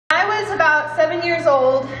about 7 years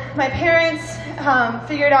old, my parents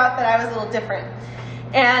figured out that I was a little different.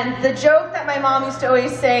 And the joke that my mom used to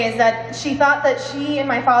always say is that she thought that she and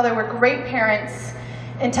my father were great parents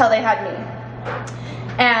until they had me.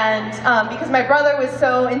 And because my brother was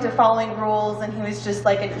so into following rules, and he was just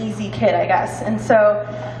like an easy kid, I guess. And so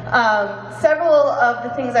several of the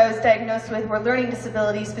things I was diagnosed with were learning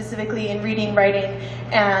disabilities, specifically in reading, writing,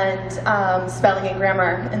 and spelling and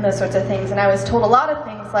grammar, and those sorts of things. And I was told a lot of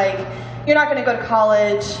things like, you're not going to go to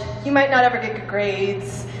college, you might not ever get good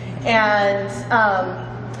grades, and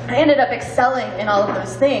I ended up excelling in all of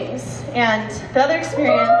those things. And the other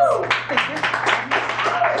experience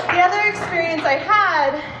I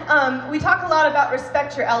had, we talk a lot about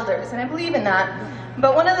respect your elders, and I believe in that.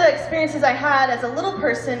 But one of the experiences I had as a little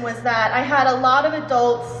person was that I had a lot of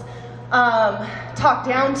adults talk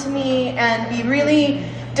down to me and be really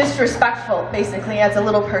disrespectful, basically, as a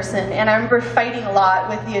little person. And I remember fighting a lot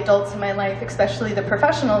with the adults in my life, especially the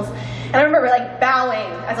professionals. And I remember like bowing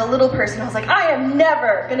as a little person. I was like, I am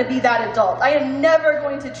never going to be that adult. I am never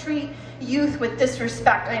going to treat youth with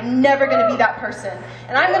disrespect. I am never going to be that person.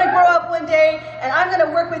 And I'm going to grow up one day, and I'm going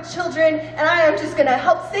to work with children, and I am just going to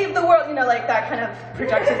help save the world. You know, like that kind of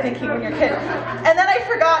projective thinking when you're a kid. And then I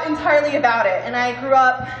forgot entirely about it. And I grew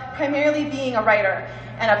up primarily being a writer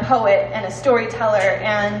and a poet and a storyteller.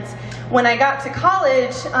 And when I got to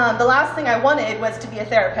college, the last thing I wanted was to be a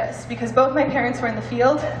therapist, because both my parents were in the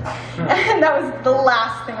field, and that was the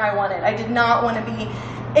last thing I wanted. I did not want to be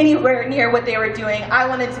anywhere near what they were doing. I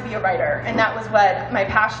wanted to be a writer, and that was what my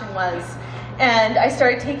passion was. And I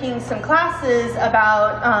started taking some classes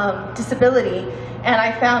about disability, and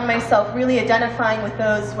I found myself really identifying with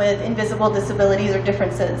those with invisible disabilities or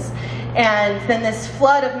differences. And then this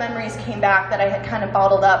flood of memories came back that I had kind of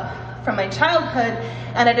bottled up from my childhood,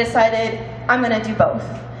 and I decided I'm going to do both.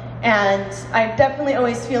 And I definitely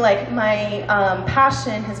always feel like my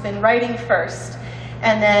passion has been writing first,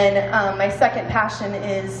 and then my second passion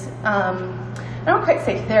is, I don't quite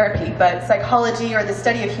say therapy, but psychology or the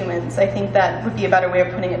study of humans. I think that would be a better way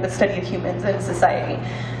of putting it, the study of humans in society.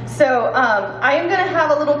 So I am going to have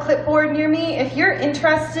a little clipboard near me. If you're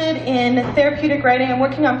interested in therapeutic writing, I'm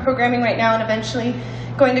working on programming right now and eventually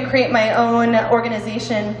going to create my own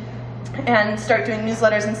organization and start doing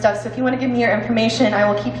newsletters and stuff. So if you want to give me your information,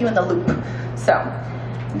 I will keep you in the loop. So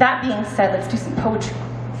that being said, let's do some poetry.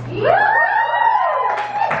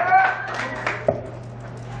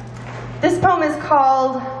 This poem is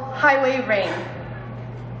called Highway Rain.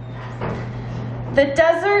 The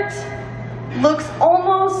desert looks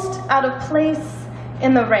almost out of place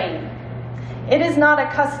in the rain. It is not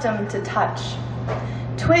accustomed to touch.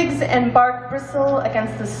 Twigs and bark bristle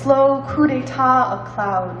against the slow coup d'etat of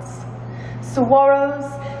clouds.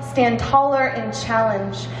 Saguaros stand taller in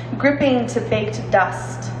challenge, gripping to baked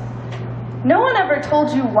dust. No one ever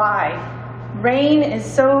told you why rain is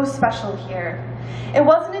so special here. It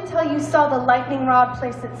wasn't until you saw the lightning rod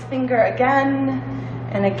place its finger again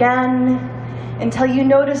and again, until you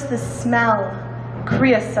noticed the smell,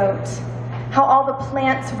 creosote, how all the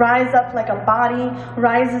plants rise up like a body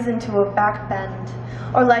rises into a back bend,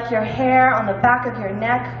 or like your hair on the back of your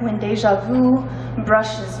neck when deja vu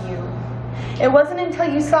brushes you. It wasn't until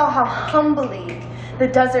you saw how humbly the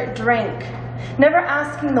desert drank, never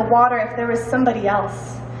asking the water if there was somebody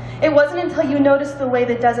else. It wasn't until you noticed the way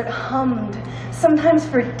the desert hummed, sometimes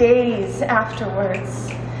for days afterwards.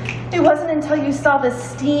 It wasn't until you saw the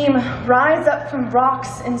steam rise up from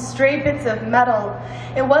rocks and stray bits of metal.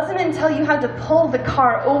 It wasn't until you had to pull the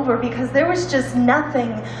car over because there was just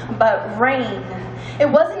nothing but rain. It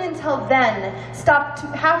wasn't until then, stopped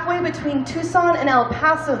halfway between Tucson and El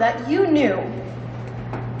Paso, that you knew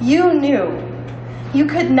you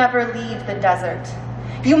could never leave the desert.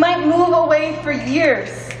 You might move away for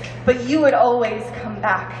years, but you would always come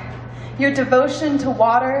back. Your devotion to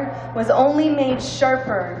water was only made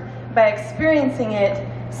sharper by experiencing it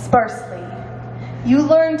sparsely. You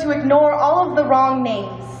learned to ignore all of the wrong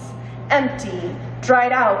names, empty,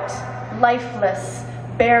 dried out, lifeless,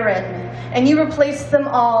 barren, and you replaced them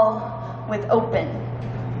all with open.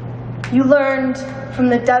 You learned from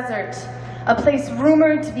the desert, a place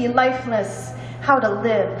rumored to be lifeless, how to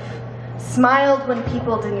live, smiled when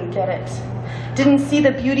people didn't get it, didn't see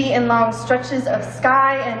the beauty in long stretches of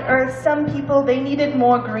sky and earth. Some people, they needed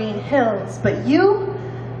more green hills, but you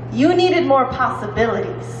needed more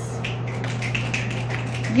possibilities.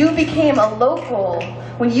 You became a local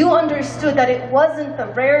when you understood that it wasn't the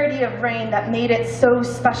rarity of rain that made it so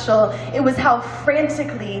special. It was how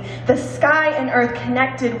frantically the sky and earth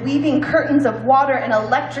connected, weaving curtains of water and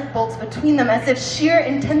electric bolts between them as if sheer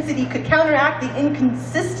intensity could counteract the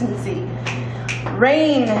inconsistency.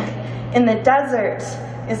 Rain in the desert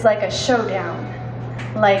is like a showdown,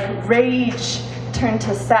 like rage turned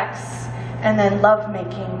to sex and then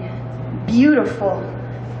lovemaking. Beautiful,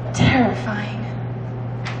 terrifying.